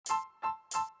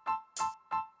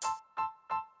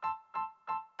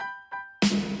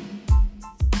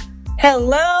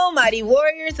Hello, mighty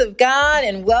warriors of God,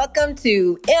 and welcome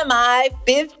to MI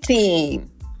 15.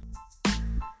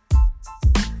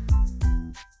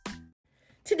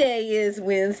 Today is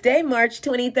Wednesday, March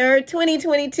 23rd,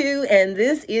 2022, and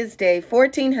this is day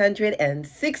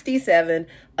 1467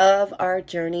 of our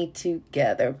journey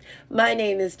together. My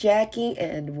name is Jackie,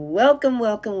 and welcome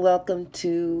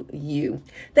to you.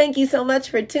 Thank you so much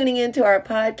for tuning into our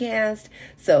podcast.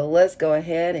 So let's go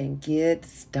ahead and get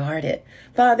started.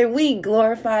 Father, we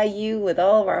glorify you with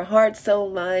all of our heart, soul,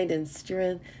 mind, and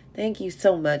strength. Thank you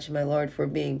so much, my Lord, for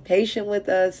being patient with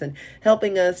us and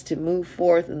helping us to move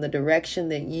forth in the direction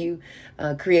that you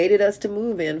created us to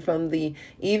move in.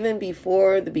 Even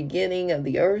before the beginning of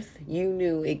the earth, you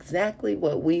knew exactly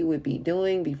what we would be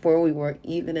doing before we were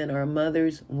even in our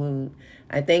mother's womb.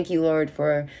 I thank you, Lord,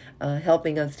 for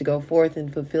helping us to go forth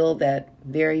and fulfill that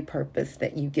very purpose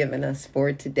that you've given us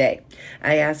for today.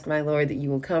 I ask, my Lord, that you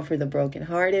will comfort the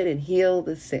brokenhearted and heal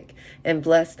the sick and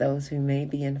bless those who may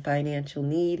be in financial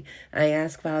need. I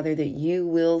ask, Father, that you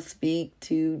will speak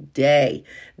today,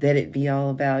 that it be all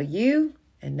about you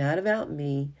and not about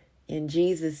me. In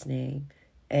Jesus' name,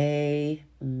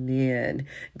 amen.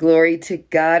 Glory to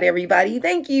God, everybody.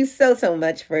 Thank you so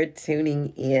much for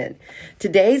tuning in.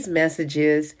 Today's message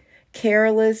is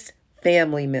careless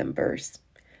family members.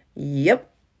 Yep,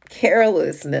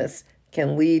 carelessness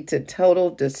can lead to total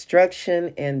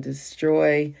destruction and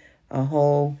destroy a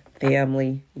whole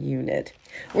family unit.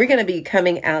 We're going to be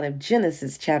coming out of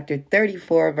Genesis chapter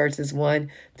 34, verses 1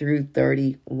 through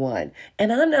 31.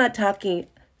 And I'm not talking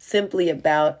simply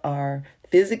about our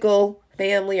physical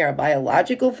family, our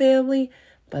biological family,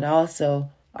 but also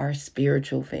our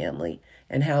spiritual family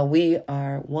and how we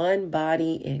are one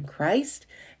body in Christ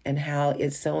and how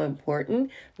it's so important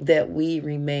that we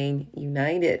remain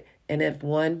united. And if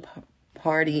one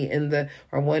party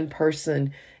or one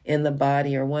person in the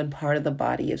body or one part of the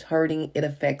body is hurting, it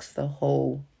affects the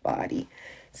whole body.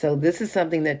 So this is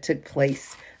something that took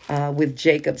place with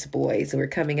Jacob's boys. We're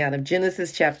coming out of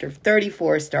Genesis chapter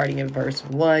 34, starting in verse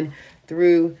 1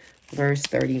 through verse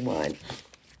 31.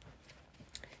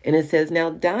 And it says,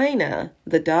 "Now Dinah,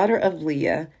 the daughter of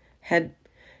Leah, had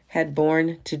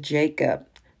borne to Jacob,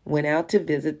 went out to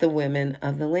visit the women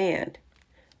of the land.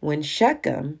 When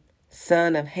Shechem,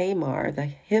 son of Hamor the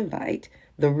Hivite,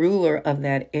 the ruler of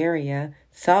that area,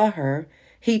 saw her,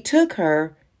 he took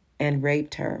her and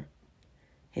raped her.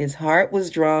 His heart was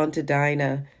drawn to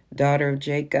Dinah, daughter of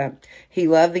Jacob. He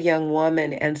loved the young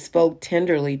woman and spoke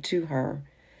tenderly to her.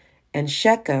 And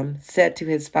Shechem said to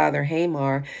his father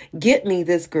Hamor, 'Get me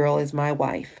this girl as my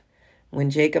wife.' When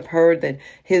Jacob heard that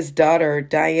his daughter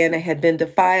Dinah had been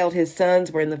defiled, his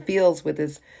sons were in the fields with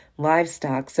his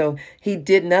livestock, so he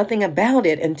did nothing about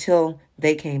it until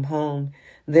they came home.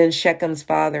 Then Shechem's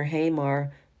father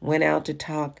Hamor went out to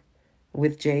talk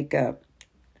with Jacob,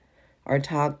 or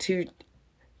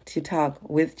to talk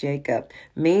with Jacob.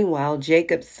 Meanwhile,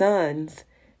 Jacob's sons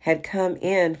had come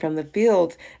in from the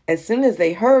fields. As soon as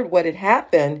they heard what had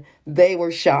happened, they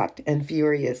were shocked and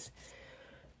furious,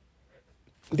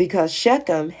 because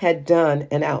Shechem had done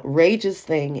an outrageous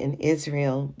thing in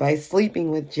Israel by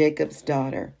sleeping with Jacob's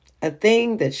daughter, a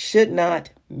thing that should not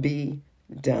be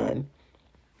done.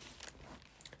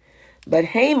 But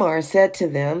Hamor said to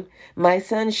them, 'My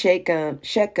son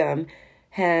Shechem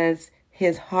has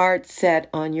his heart set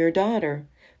on your daughter.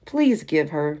 Please give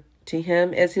her to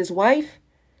him as his wife.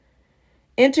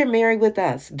 Intermarry with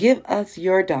us, give us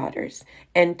your daughters,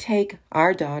 and take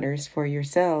our daughters for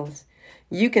yourselves.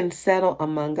 You can settle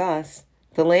among us.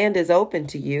 The land is open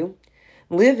to you.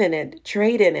 Live in it,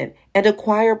 trade in it, and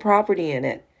acquire property in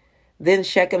it.' Then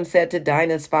Shechem said to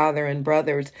Dinah's father and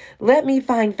brothers, 'Let me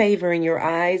find favor in your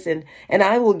eyes, and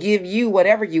I will give you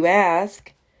whatever you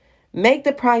ask. Make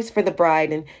the price for the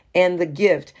bride and the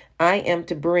gift I am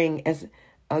to bring as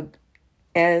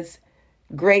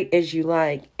great as you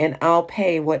like, and I'll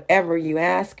pay whatever you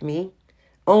ask me.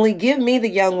 Only give me the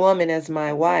young woman as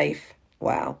my wife.'"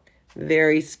 Wow.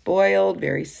 Very spoiled,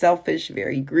 very selfish,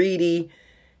 very greedy.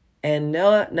 And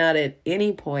not at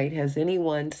any point has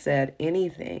anyone said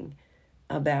anything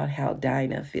about how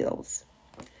Dinah feels.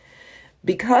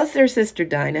 Because their sister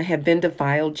Dinah had been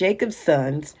defiled, Jacob's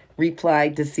sons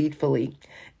replied deceitfully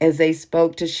as they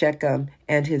spoke to Shechem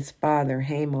and his father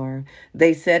Hamor.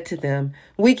 They said to them,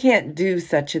 "We can't do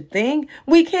such a thing.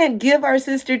 We can't give our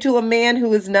sister to a man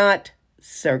who is not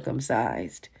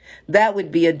circumcised. That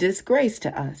would be a disgrace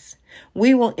to us.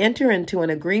 We will enter into an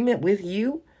agreement with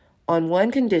you on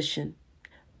one condition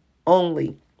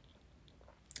only,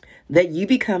 that you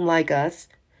become like us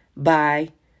by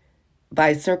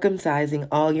circumcising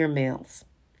all your males.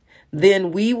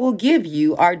 Then we will give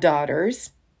you our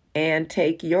daughters and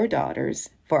take your daughters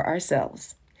for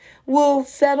ourselves. We'll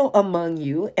settle among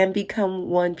you and become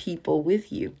one people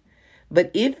with you.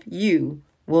 But if you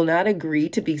will not agree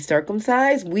to be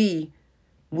circumcised, we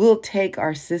will take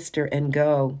our sister and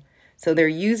go." So they're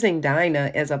using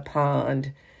Dinah as a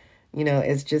pawn,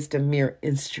 as just a mere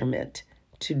instrument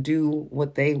to do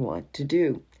what they want to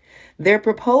do. Their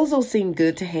proposal seemed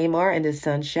good to Hamor and his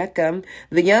son Shechem,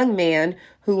 the young man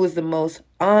who was the most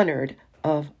honored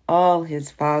of all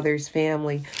his father's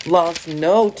family. Lost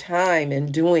no time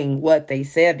in doing what they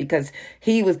said because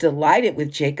he was delighted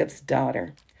with Jacob's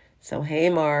daughter. So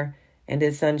Hamor and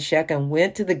his son Shechem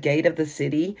went to the gate of the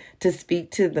city to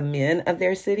speak to the men of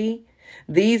their city.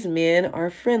 "These men are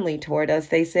friendly toward us,"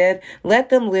 they said. "Let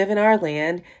them live in our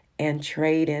land and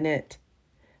trade in it.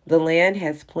 The land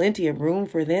has plenty of room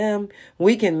for them.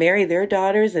 We can marry their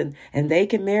daughters and they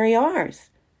can marry ours.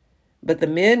 But the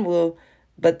men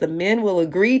will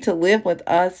agree to live with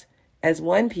us as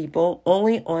one people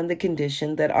only on the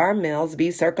condition that our males be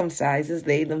circumcised as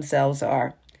they themselves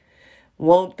are.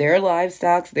 Won't their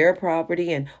livestock, their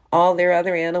property, and all their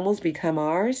other animals become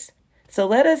ours? So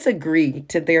let us agree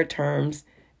to their terms,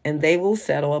 and they will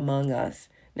settle among us."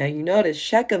 Now you notice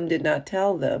Shechem did not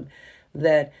tell them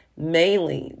that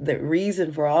mainly the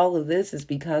reason for all of this is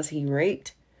because he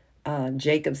raped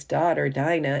Jacob's daughter,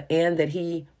 Dinah, and that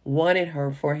he wanted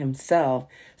her for himself.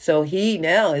 So he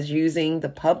now is using the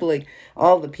public,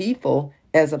 all the people,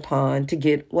 as a pawn to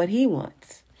get what he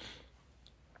wants.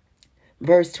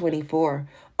 Verse 24,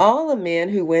 "All the men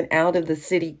who went out of the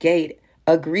city gate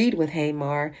agreed with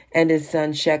Hamor and his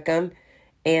son Shechem,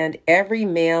 and every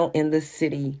male in the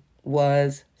city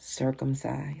was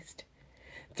circumcised.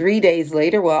 3 days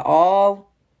later, while all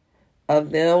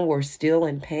of them were still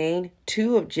in pain,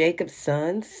 2 of Jacob's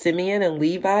sons, Simeon and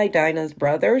Levi, Dinah's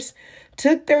brothers,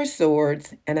 took their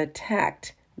swords and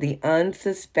attacked the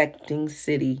unsuspecting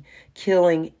city,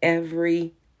 killing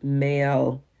every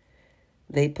male.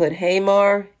 They put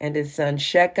Hamor and his son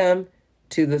Shechem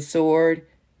to the sword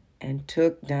and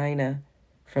took Dinah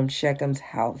from Shechem's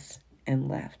house and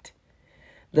left.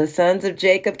 The sons of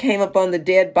Jacob came upon the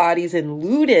dead bodies and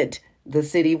looted the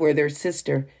city where their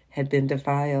sister had been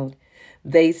defiled.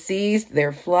 They seized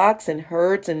their flocks and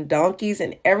herds and donkeys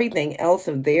and everything else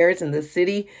of theirs in the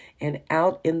city and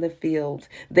out in the fields.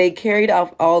 They carried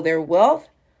off all their wealth,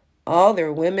 all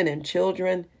their women and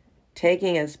children,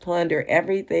 taking as plunder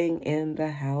everything in the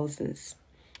houses.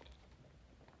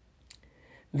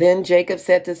 Then Jacob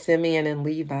said to Simeon and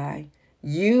Levi,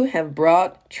 "You have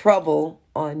brought trouble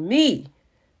on me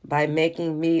by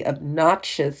making me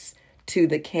obnoxious to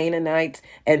the Canaanites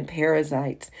and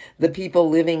Perizzites, the people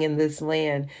living in this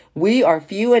land. We are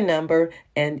few in number,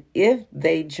 and if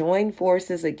they join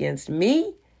forces against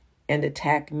me and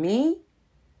attack me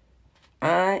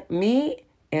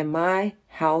and my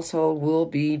household will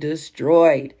be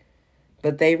destroyed."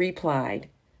 But they replied,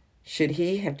 "Should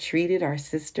he have treated our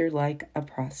sister like a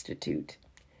prostitute?"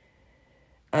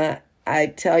 I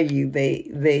tell you,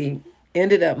 they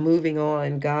ended up moving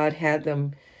on. God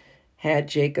had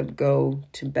Jacob go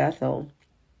to Bethel,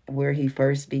 where he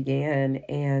first began,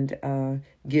 and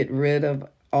get rid of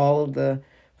all of the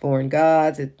foreign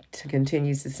gods. It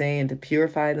continues to say, and to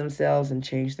purify themselves and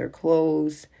change their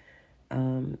clothes.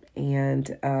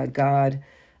 And God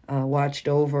watched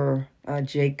over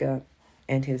Jacob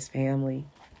and his family.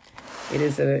 It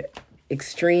is an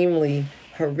extremely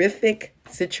horrific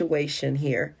situation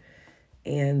here.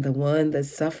 And the one that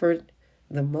suffered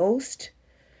the most,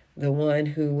 the one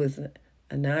who was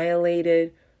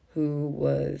annihilated, who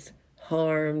was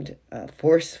harmed,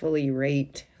 forcefully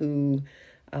raped, who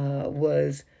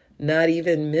was not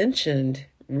even mentioned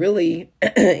really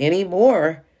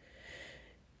anymore,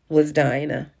 was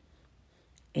Dinah.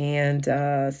 And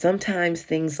sometimes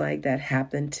things like that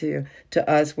happen to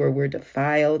us, where we're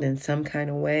defiled in some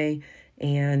kind of way,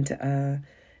 and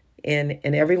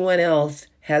everyone else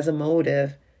has a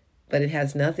motive, but it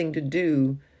has nothing to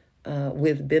do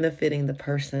with benefiting the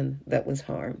person that was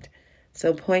harmed.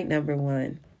 So point number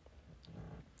 1.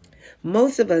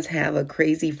 Most of us have a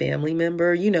crazy family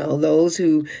member, those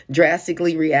who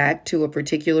drastically react to a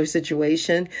particular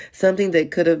situation, something that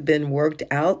could have been worked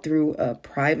out through a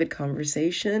private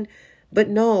conversation. But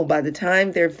no, by the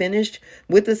time they're finished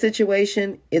with the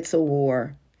situation, it's a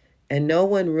war. And no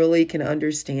one really can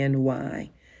understand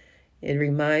why. It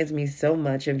reminds me so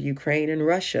much of Ukraine and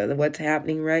Russia, what's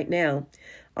happening right now,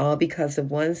 all because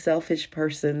of one selfish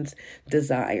person's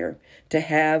desire to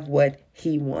have what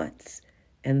he wants.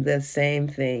 And the same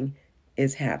thing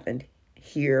is happened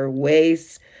here,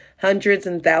 ways, hundreds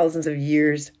and thousands of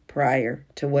years prior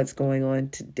to what's going on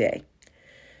today.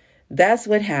 That's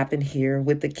what happened here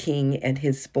with the king and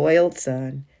his spoiled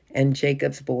son and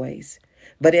Jacob's boys.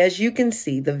 But as you can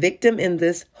see, the victim in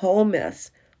this whole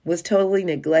mess was totally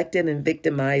neglected and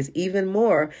victimized even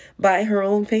more by her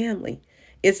own family.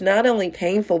 It's not only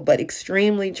painful, but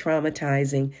extremely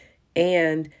traumatizing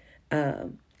and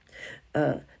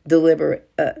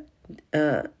deliberate.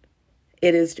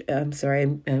 It is, I'm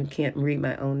sorry, I can't read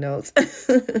my own notes.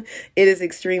 It is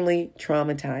extremely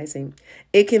traumatizing.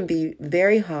 It can be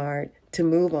very hard to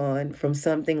move on from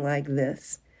something like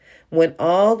this. When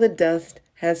all the dust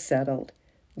has settled,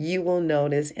 you will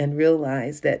notice and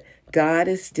realize that God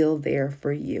is still there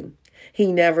for you.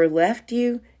 He never left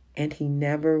you, and he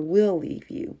never will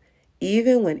leave you,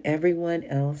 even when everyone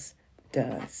else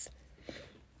does.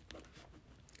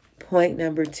 Point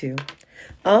number 2.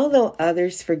 Although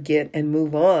others forget and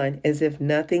move on as if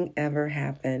nothing ever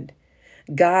happened,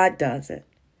 God doesn't.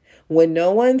 When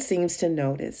no one seems to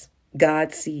notice,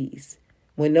 God sees.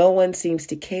 When no one seems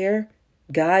to care,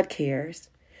 God cares.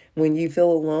 When you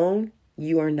feel alone,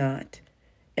 you are not.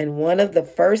 And one of the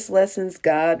first lessons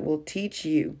God will teach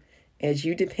you as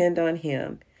you depend on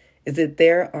him is that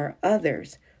there are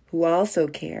others who also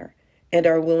care and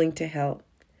are willing to help.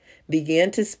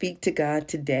 Begin to speak to God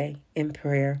today in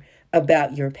prayer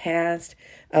about your past,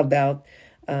 about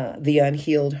the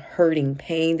unhealed hurting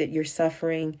pain that you're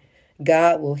suffering.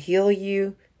 God will heal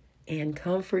you and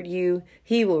comfort you.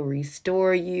 He will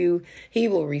restore you. He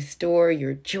will restore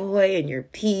your joy and your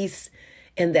peace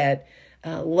and that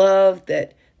love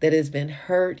that has been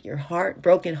hurt, your heart,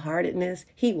 brokenheartedness.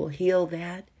 He will heal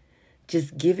that.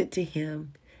 Just give it to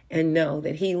him and know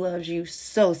that he loves you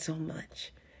so, so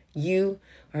much. You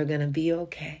are going to be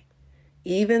okay.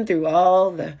 Even through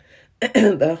all the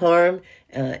the harm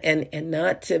and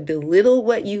not to belittle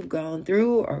what you've gone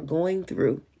through or going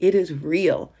through. It is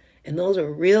real. And those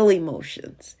are real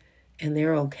emotions. And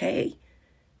they're okay.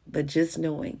 But just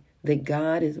knowing that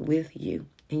God is with you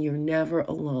and you're never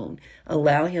alone.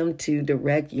 Allow him to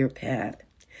direct your path.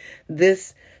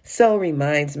 This so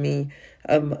reminds me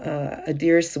of a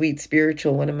dear, sweet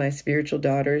spiritual, one of my spiritual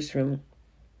daughters from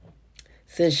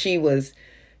since she was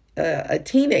a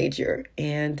teenager,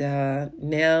 and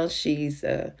now she's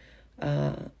a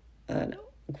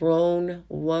grown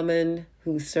woman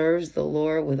who serves the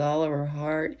Lord with all of her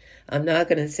heart. I'm not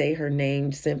going to say her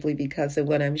name simply because of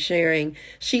what I'm sharing.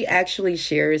 She actually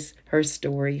shares her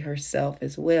story herself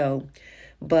as well.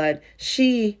 But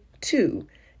she, too,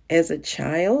 as a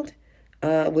child,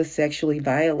 was sexually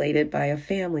violated by a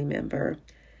family member.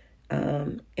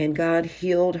 And God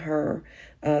healed her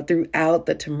throughout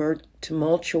the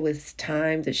tumultuous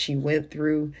time that she went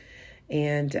through.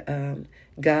 And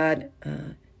God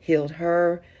healed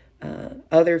her,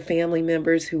 other family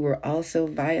members who were also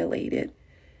violated,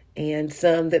 and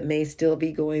some that may still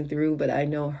be going through, but I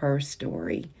know her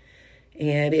story.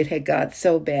 And it had got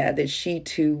so bad that she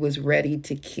too was ready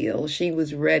to kill. She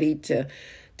was ready to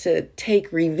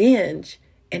take revenge.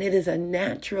 And it is a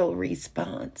natural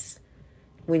response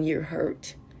when you're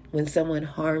hurt, when someone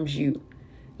harms you,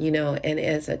 and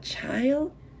as a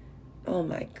child, oh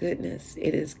my goodness,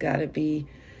 it has got to be,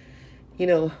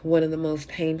 one of the most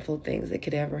painful things that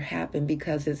could ever happen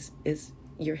because it's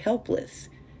you're helpless.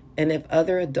 And if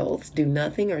other adults do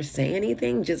nothing or say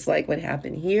anything, just like what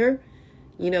happened here,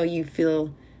 you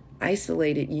feel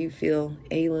isolated, you feel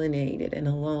alienated and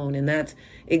alone. And that's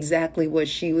exactly what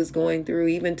she was going through,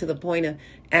 even to the point of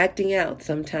acting out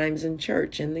sometimes in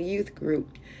church, in the youth group.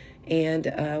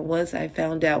 And once I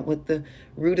found out what the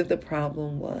root of the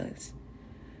problem was,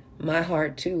 my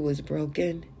heart too was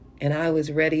broken, and I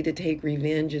was ready to take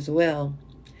revenge as well.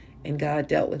 And God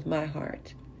dealt with my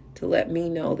heart to let me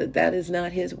know that that is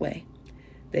not his way,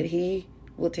 that he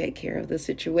will take care of the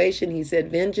situation. He said,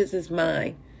 vengeance is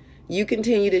mine. You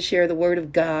continue to share the word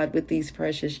of God with these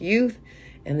precious youth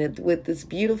and with this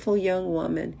beautiful young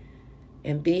woman,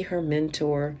 and be her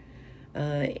mentor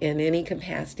in any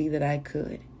capacity that I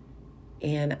could.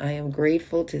 And I am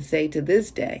grateful to say to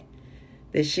this day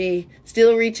that she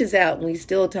still reaches out and we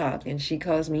still talk, and she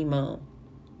calls me mom.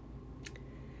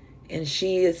 And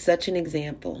she is such an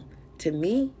example to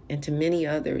me and to many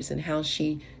others, and how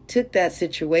she took that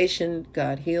situation,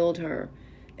 God healed her,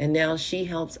 and now she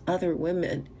helps other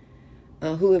women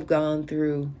who have gone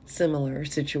through similar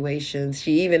situations.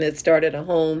 She even had started a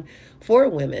home for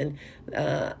women,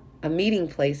 a meeting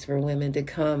place for women to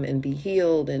come and be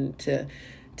healed and to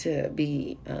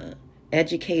be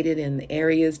educated in the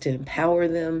areas to empower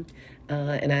them.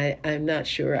 And I'm not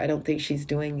sure. I don't think she's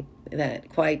doing that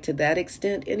quite to that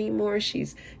extent anymore.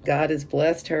 God has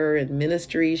blessed her in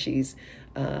ministry. She's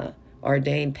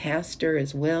ordained pastor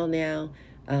as well now.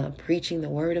 preaching the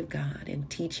word of God and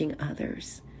teaching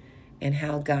others, and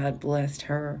how God blessed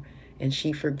her. And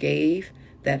she forgave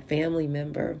that family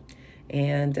member,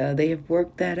 and they have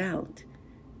worked that out.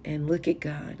 And look at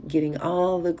God getting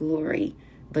all the glory.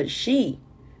 But she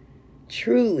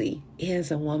truly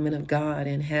is a woman of God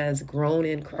and has grown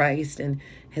in Christ and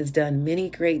has done many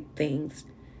great things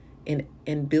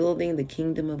in building the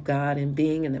kingdom of God and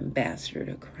being an ambassador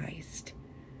to Christ.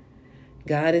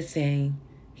 God is saying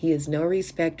he is no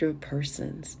respecter of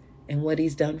persons, and what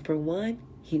he's done for one,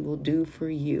 he will do for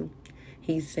you.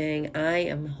 He's saying, I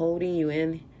am holding you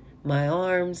in my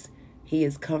arms. He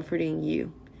is comforting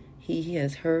you. He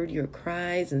has heard your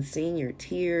cries and seen your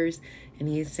tears, and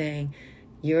he is saying,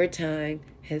 your time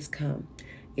has come.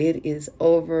 It is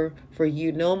over for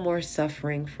you. No more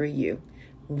suffering for you.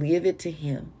 Leave it to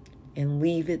him and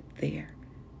leave it there.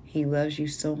 He loves you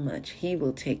so much. He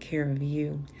will take care of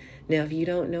you. Now, if you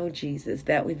don't know Jesus,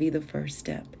 that would be the first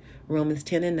step. Romans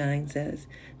 10:9 says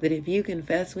that if you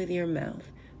confess with your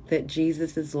mouth that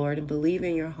Jesus is Lord and believe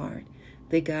in your heart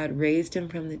that God raised him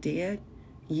from the dead,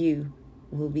 you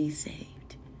will be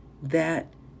saved. That,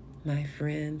 my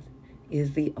friends,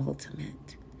 is the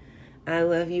ultimate. I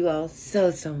love you all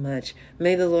so, so much.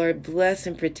 May the Lord bless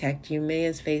and protect you. May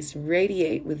his face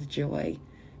radiate with joy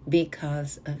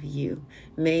because of you.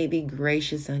 May he be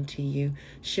gracious unto you,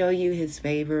 show you his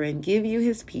favor, and give you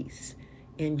his peace.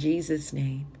 In Jesus'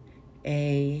 name,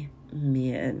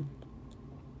 amen.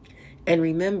 And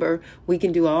remember, we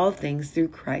can do all things through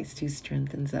Christ who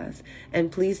strengthens us.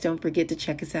 And please don't forget to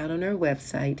check us out on our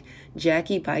website,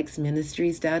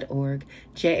 JackieBikesMinistries.org,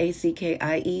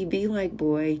 JACKIE, like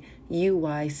boy,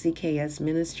 UYCKS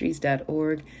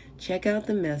Ministries.org. Check out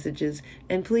the messages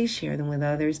and please share them with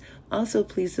others. Also,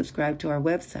 please subscribe to our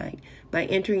website by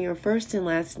entering your first and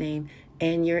last name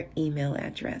and your email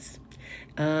address.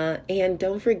 And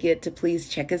don't forget to please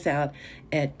check us out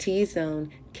at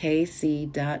tzonekc.org.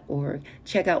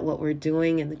 Check out what we're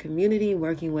doing in the community,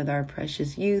 working with our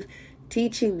precious youth,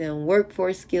 teaching them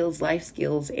workforce skills, life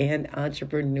skills, and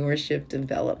entrepreneurship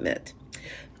development.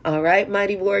 All right,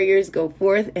 mighty warriors, go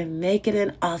forth and make it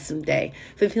an awesome day,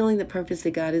 fulfilling the purpose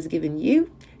that God has given you.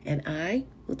 And I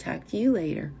will talk to you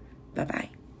later.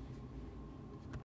 Bye-bye.